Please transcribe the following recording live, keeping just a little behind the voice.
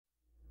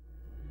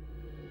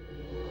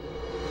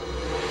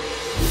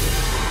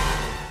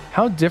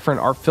How different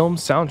are film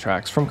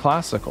soundtracks from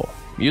classical?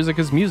 Music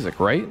is music,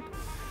 right?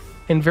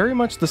 In very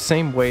much the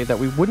same way that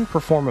we wouldn't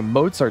perform a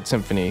Mozart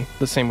symphony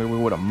the same way we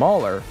would a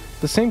Mahler,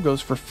 the same goes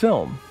for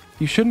film.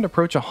 You shouldn't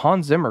approach a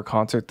Hans Zimmer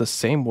concert the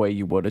same way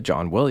you would a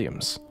John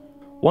Williams.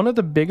 One of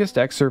the biggest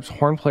excerpts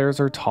horn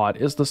players are taught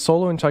is the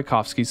solo in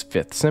Tchaikovsky's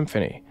Fifth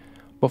Symphony.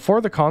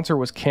 Before the concert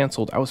was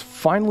cancelled, I was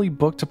finally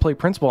booked to play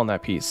principal on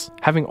that piece,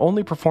 having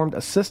only performed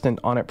assistant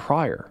on it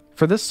prior.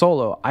 For this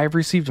solo, I have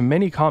received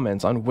many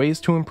comments on ways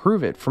to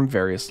improve it from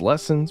various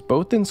lessons,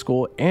 both in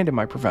school and in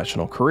my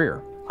professional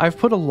career. I've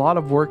put a lot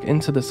of work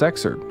into this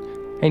excerpt,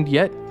 and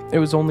yet it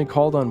was only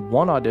called on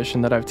one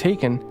audition that I've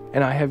taken,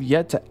 and I have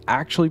yet to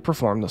actually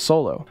perform the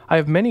solo. I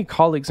have many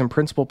colleagues in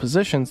principal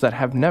positions that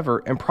have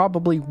never and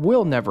probably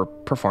will never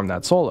perform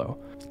that solo.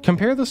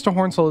 Compare this to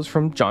horn solos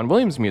from John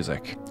Williams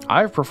music.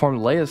 I've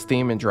performed Leia's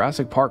theme in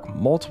Jurassic Park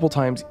multiple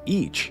times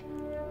each,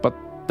 but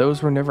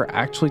those were never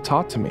actually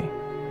taught to me,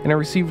 and I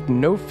received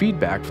no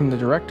feedback from the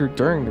director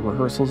during the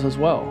rehearsals as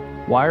well.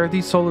 Why are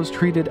these solos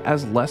treated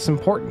as less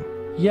important,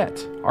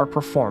 yet are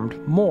performed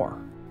more?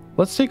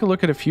 Let's take a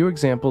look at a few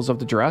examples of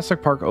the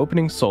Jurassic Park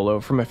opening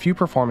solo from a few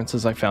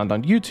performances I found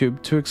on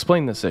YouTube to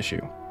explain this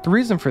issue. The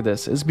reason for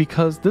this is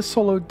because this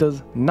solo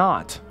does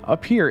not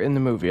appear in the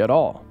movie at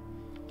all.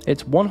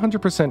 It's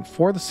 100%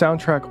 for the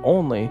soundtrack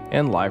only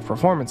and live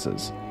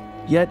performances,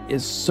 yet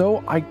is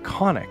so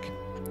iconic,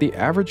 the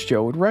average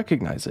Joe would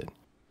recognize it.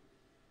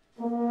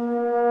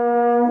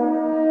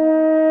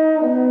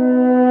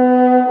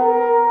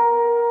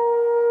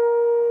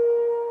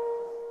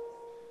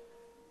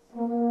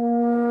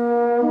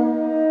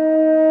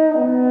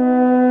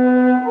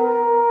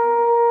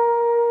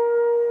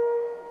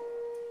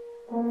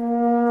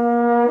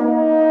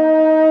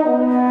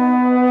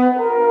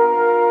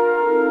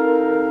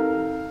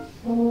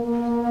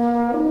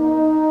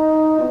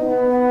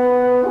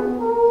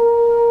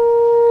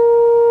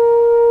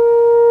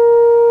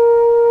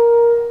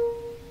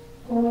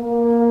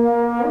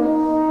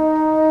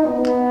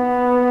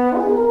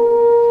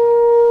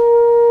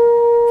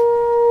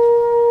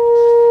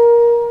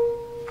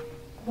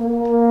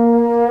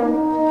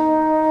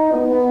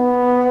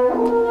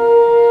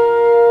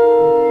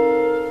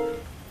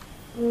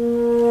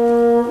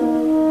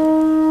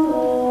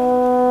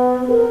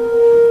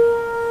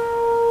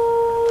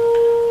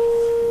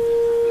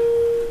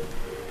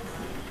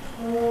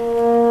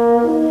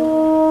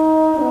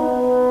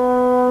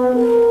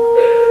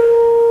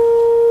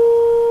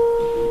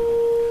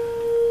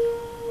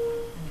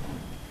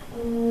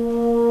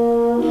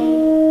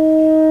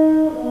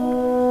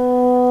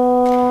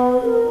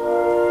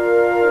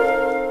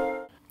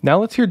 Now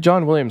let's hear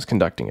John Williams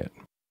conducting it.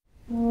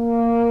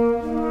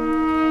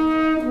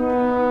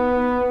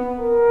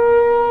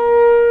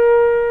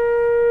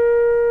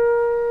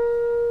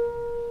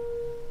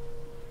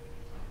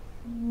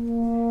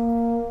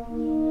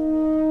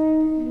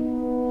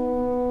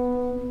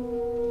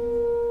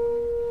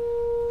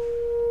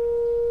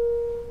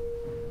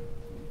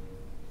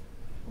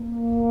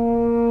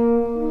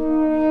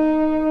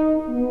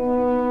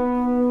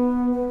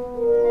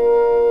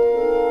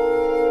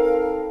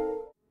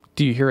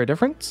 Do you hear a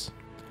difference?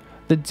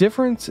 The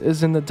difference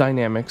is in the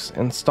dynamics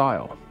and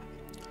style.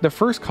 The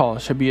first call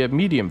should be a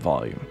medium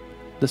volume,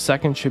 the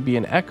second should be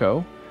an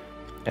echo,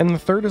 and the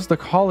third is the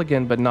call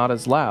again but not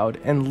as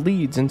loud and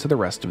leads into the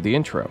rest of the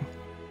intro.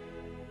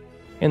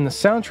 In the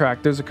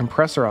soundtrack, there's a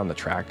compressor on the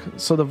track,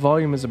 so the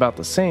volume is about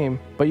the same,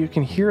 but you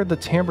can hear the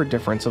timbre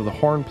difference of the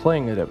horn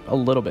playing it a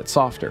little bit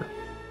softer.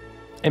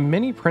 In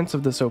many prints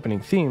of this opening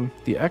theme,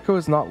 the echo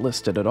is not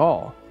listed at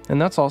all, and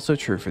that's also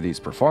true for these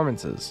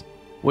performances.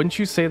 Wouldn't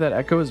you say that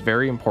echo is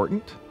very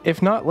important?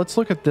 If not, let's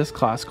look at this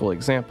classical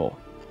example.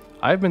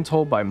 I've been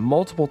told by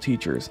multiple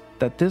teachers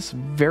that this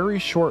very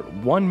short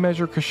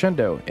one-measure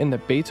crescendo in the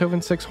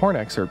Beethoven 6 horn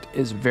excerpt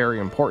is very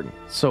important.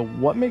 So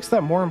what makes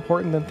that more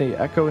important than the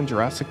echo in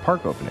Jurassic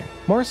Park opening?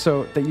 More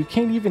so that you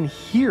can't even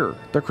hear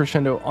the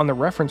crescendo on the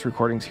reference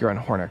recordings here on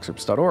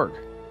hornexcerpts.org.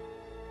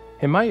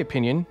 In my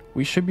opinion,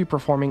 we should be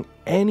performing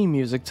any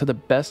music to the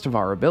best of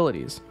our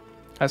abilities,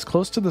 as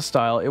close to the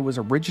style it was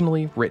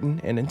originally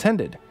written and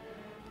intended.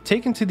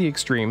 Taken to the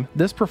extreme,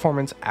 this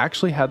performance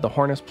actually had the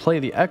hornist play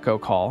the echo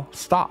call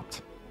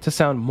stopped to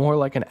sound more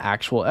like an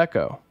actual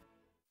echo.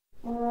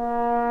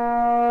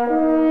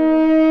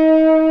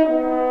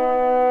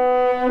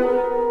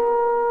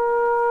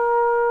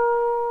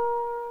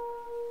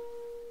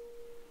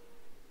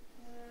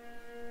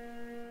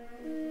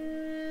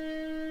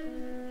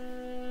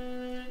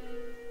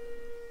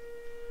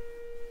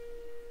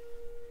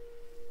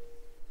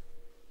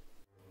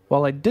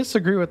 While I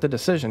disagree with the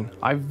decision,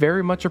 I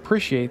very much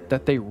appreciate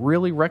that they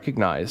really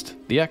recognized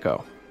the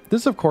echo.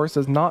 This, of course,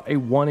 is not a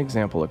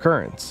one-example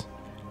occurrence.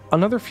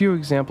 Another few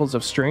examples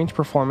of strange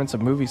performance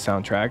of movie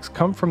soundtracks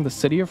come from the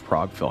City of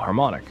Prague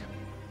Philharmonic.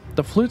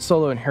 The flute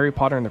solo in Harry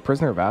Potter and the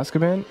Prisoner of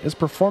Azkaban is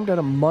performed at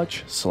a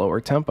much slower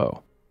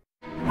tempo.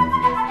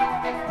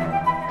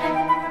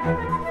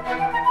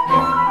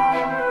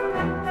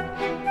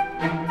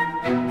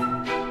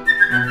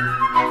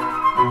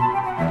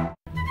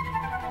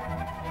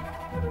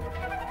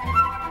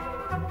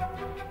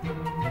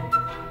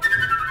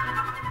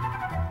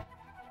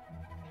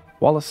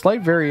 While a slight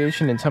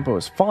variation in tempo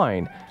is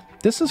fine,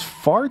 this is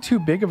far too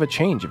big of a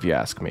change if you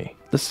ask me.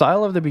 The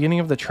style of the beginning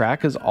of the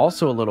track is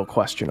also a little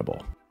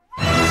questionable.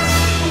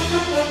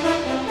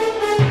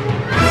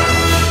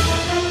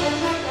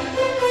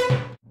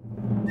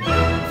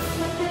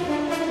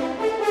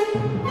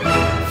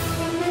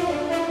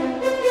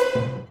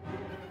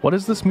 What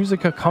is this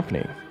music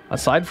accompanying?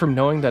 Aside from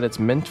knowing that it's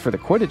meant for the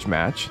Quidditch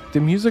match, the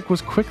music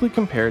was quickly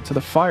compared to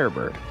the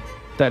Firebird.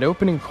 That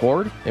opening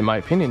chord, in my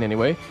opinion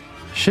anyway,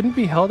 shouldn't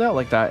be held out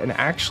like that and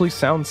actually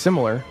sound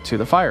similar to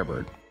the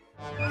Firebird.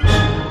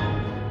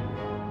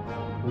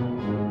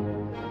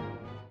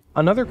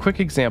 Another quick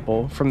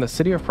example from the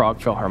City of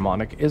Prague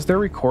Philharmonic is their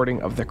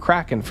recording of the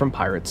Kraken from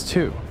Pirates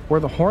 2, where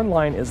the horn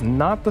line is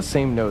not the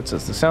same notes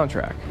as the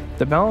soundtrack.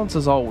 The balance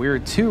is all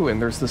weird too,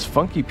 and there's this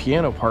funky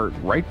piano part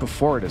right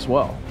before it as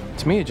well.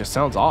 To me, it just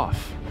sounds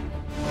off.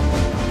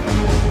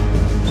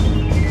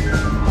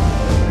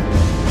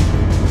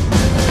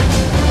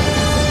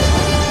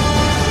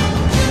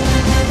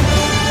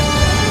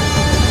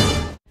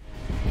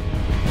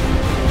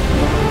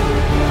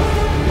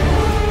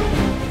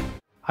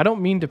 I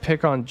don't mean to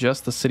pick on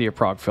just the City of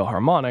Prague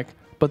Philharmonic,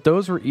 but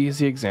those were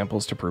easy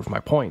examples to prove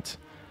my point.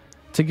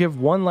 To give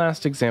one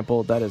last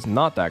example that is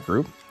not that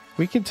group,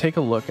 we can take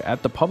a look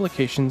at the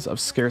publications of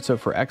Scherzo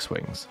for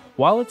X-Wings.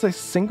 While it's a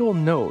single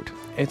note,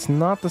 it's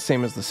not the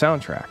same as the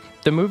soundtrack.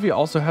 The movie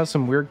also has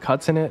some weird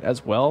cuts in it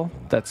as well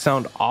that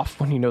sound off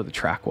when you know the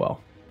track well.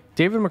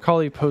 David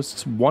Macaulay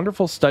posts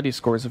wonderful study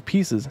scores of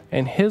pieces,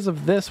 and his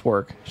of this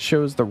work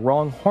shows the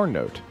wrong horn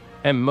note.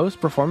 And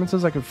most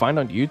performances I could find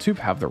on YouTube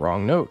have the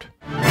wrong note.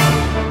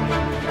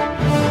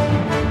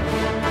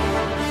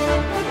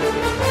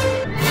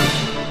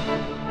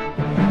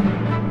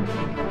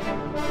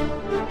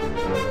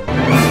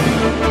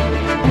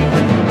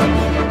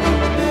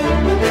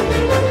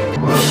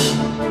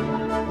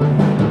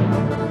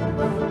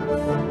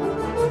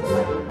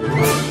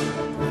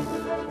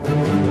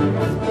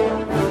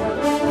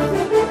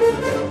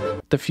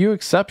 The few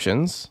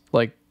exceptions,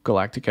 like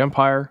Galactic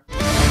Empire,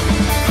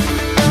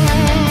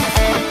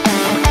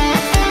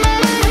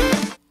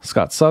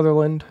 Scott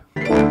Sutherland,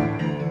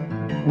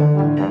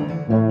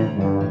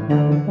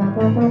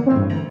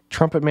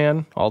 Trumpet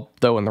Man,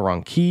 although in the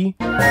wrong key,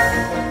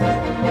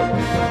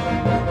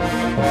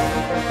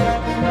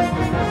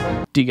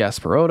 Di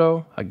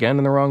Gasparotto, again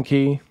in the wrong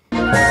key,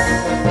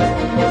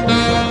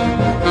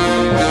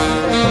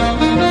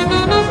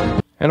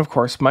 and of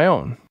course my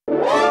own.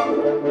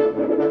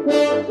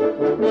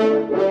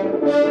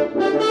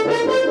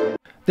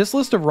 This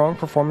list of wrong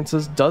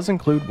performances does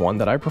include one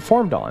that I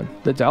performed on,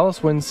 the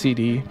Dallas Wins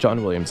CD,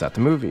 John Williams at the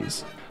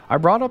Movies. I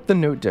brought up the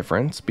note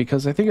difference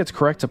because I think it's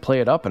correct to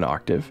play it up an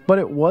octave, but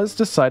it was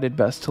decided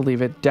best to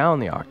leave it down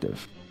the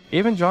octave.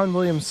 Even John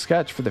Williams'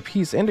 sketch for the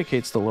piece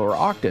indicates the lower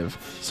octave,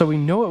 so we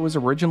know it was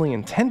originally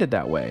intended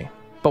that way.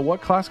 But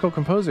what classical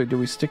composer do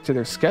we stick to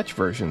their sketch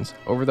versions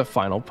over the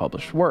final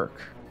published work?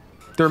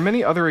 There are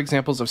many other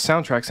examples of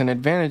soundtracks and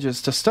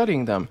advantages to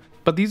studying them,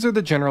 but these are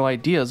the general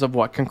ideas of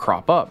what can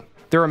crop up.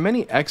 There are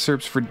many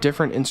excerpts for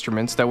different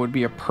instruments that would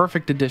be a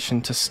perfect addition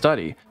to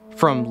study,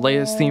 from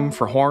Leia's theme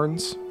for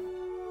horns,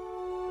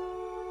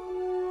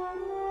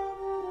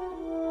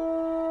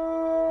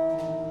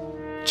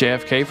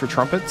 JFK for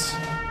trumpets,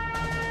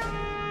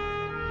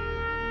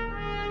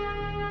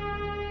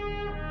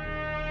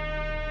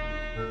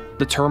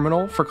 the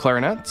Terminal for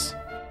clarinets,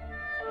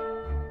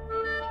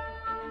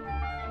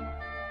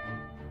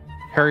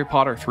 Harry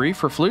Potter 3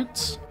 for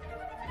flutes,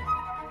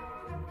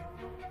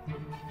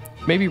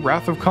 maybe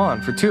Wrath of Khan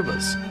for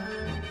tubas.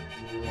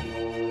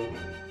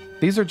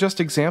 These are just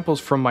examples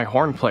from my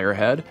horn player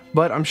head,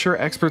 but I'm sure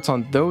experts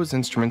on those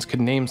instruments could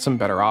name some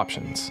better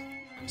options.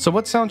 So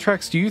what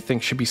soundtracks do you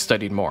think should be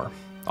studied more?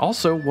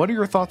 Also, what are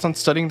your thoughts on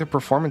studying the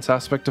performance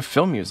aspect of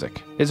film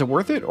music? Is it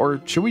worth it, or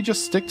should we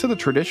just stick to the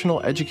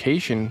traditional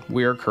education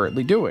we are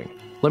currently doing?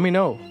 Let me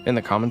know in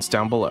the comments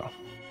down below.